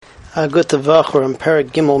Good Tavach, we're in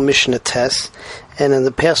Perek Gimel Mishnah Tes, and in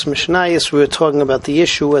the past Mishnayos we were talking about the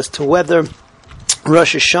issue as to whether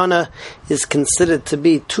Rosh Hashanah is considered to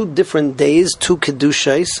be two different days, two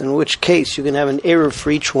Kedushais, in which case you can have an Erev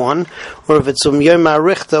for each one, or if it's Yom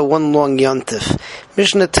HaRichta, one long Yontif.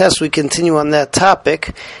 Mishnah Tes, we continue on that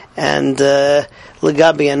topic, and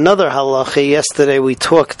Legabe another halacha. Yesterday we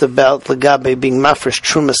talked about Legabe being mafresh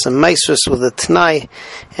trumas and maisrus with a t'nai,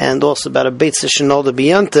 and also about a beit shenolda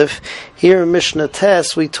b'yantiv. Here in Mishnah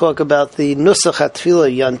Tes we talk about the nusach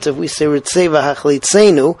hatfila yantiv. We say ritzeva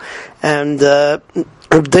hachlitzenu, and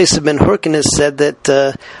Reb Deisa ben Hurken said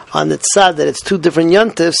that on the tzad that it's two different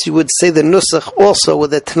yantivs, you would say the nusach also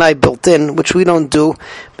with a t'nai built in, which we don't do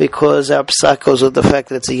because our psak goes with the fact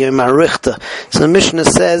that it's a yom harichta. So the Mishnah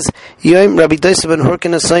says, Yom Rabbi Deisa ben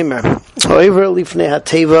Hurken asaymer, however lifnei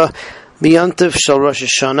hateva b'yantiv shel Rosh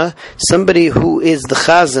Hashanah, somebody who is the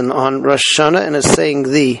chazan on Rosh Hashanah and is saying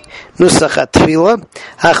the nusach hatfila,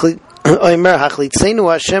 Omer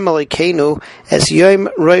hachlitzenu Hashem Elokeinu es Yom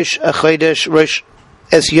Rosh Chodesh Rosh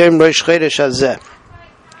es Yom Rosh Chodesh Hazeh.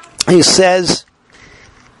 He says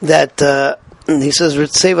that he says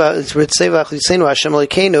Ritzeva hachlitzenu Hashem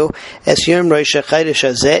Elokeinu es Yom Rosh Chodesh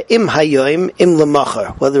Hazeh im hayom im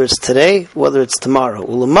lemachar, whether it's today, whether it's tomorrow.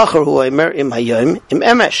 Ulemachar hu Omer im hayom im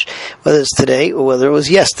emesh, whether it's today or whether it was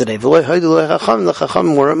yesterday. The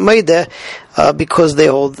Chacham were meideh because they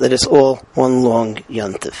hold that it's all one long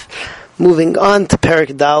yontif. Moving on to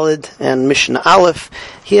Perek Daled and Mishnah Aleph.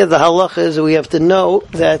 Here the halacha is that we have to know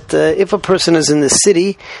that if a person is in the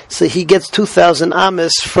city, so he gets 2,000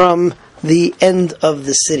 amas from the end of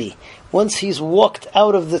the city. Once he's walked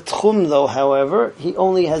out of the tchum, though, however, he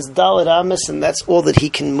only has daled amas, and that's all that he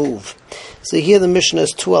can move. So here the Mishnah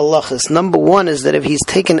has two halachas. Number one is that if he's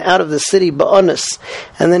taken out of the city ba'anas,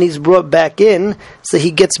 and then he's brought back in, so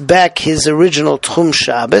he gets back his original tchum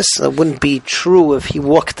Shabbos. That wouldn't be true if he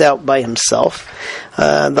walked out by himself.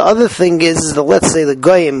 The other thing is that, let's say the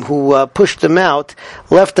goyim who pushed him out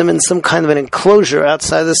left him in some kind of an enclosure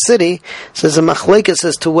outside the city. So there's a machlekes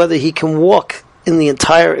as to whether he can walk in the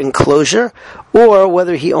entire enclosure, or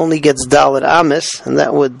whether he only gets daled amis, and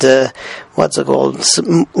that would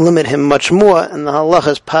limit him much more. And the halacha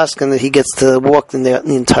is paskin that he gets to walk in the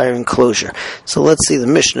entire enclosure. So let's see the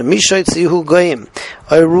Mishnah. Mishayt zihu goyim,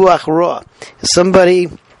 or ruach ra. Somebody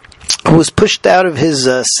who was pushed out of his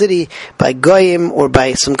city by goyim or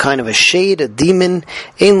by some kind of a shade, a demon,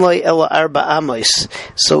 ein loy ela arba amos.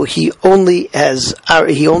 So he only gets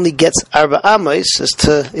arba amos as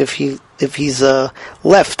to if he's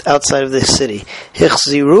left outside of the city.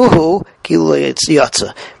 Hichziruhu kilu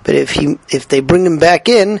yatsa. But if they bring him back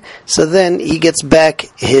in, so then he gets back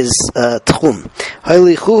his tchum.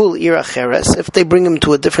 If they bring him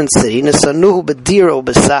to a different city, nesanuhu b'diro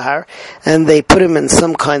b'sahar, and they put him in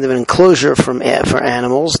some kind of an enclosure for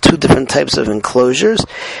animals, two different types of enclosures.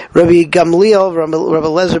 Rabbi Gamliel, Rabbi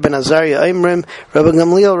Lezer ben Azariah Imrim, Rabbi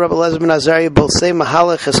Gamliel, Rabbi Lezer ben Azariah both say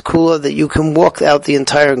mahalach es kula, that you can walk out the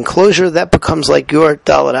entire enclosure. That becomes like your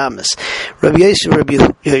daled amas. Rabbi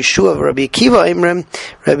Yeshua, Rabbi Akiva Imrim,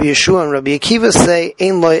 Rabbi Yeshua and Rabbi Akiva say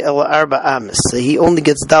ein loy ela arba amas. So he only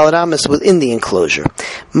gets daled amas within the enclosure.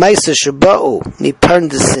 Ma'aseh sheba'u mi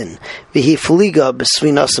parndesin v'hi fliga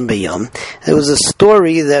b'svinasim b'yom. There was a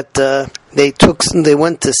story that they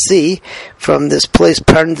went to sea from this place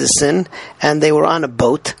Parndesin, and they were on a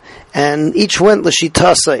boat, and each went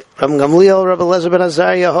l'shitasai. Rabbi Gamliel, Rabbi Lezer ben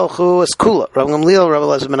Azariah, hochu eskula. Rabbi Gamliel, Rabbi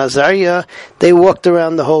Lezer ben Azariah, they walked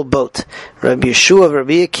around the whole boat. Rabbi Yeshua,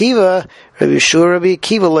 Rabbi Akiva,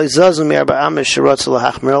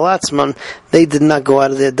 they did not go out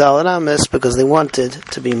of their daled amas because they wanted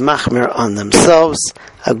to be machmir on themselves.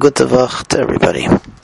 A good tavach to everybody.